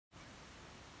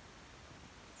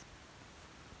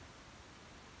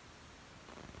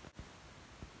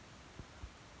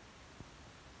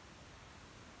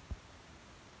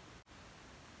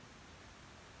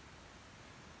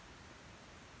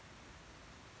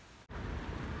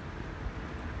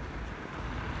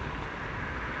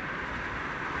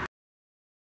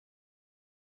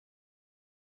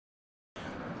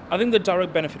I think the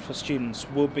direct benefit for students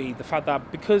will be the fact that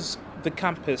because the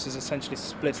campus is essentially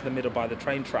split in the middle by the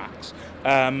train tracks,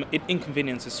 it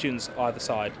inconveniences students either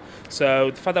side.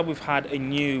 So the fact that we've had a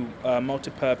new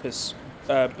multi-purpose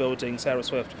building, Sarah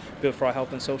Swift, built for our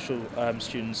health and social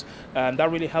students, that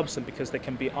really helps them because they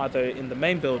can be either in the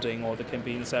main building or they can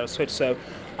be in Sarah Swift. So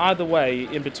either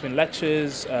way, in between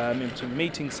lectures, in between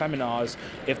meetings, seminars,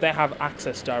 if they have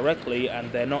access directly and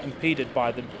they're not impeded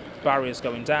by the barriers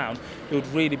going down, it would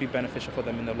really be beneficial for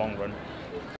them in the long run.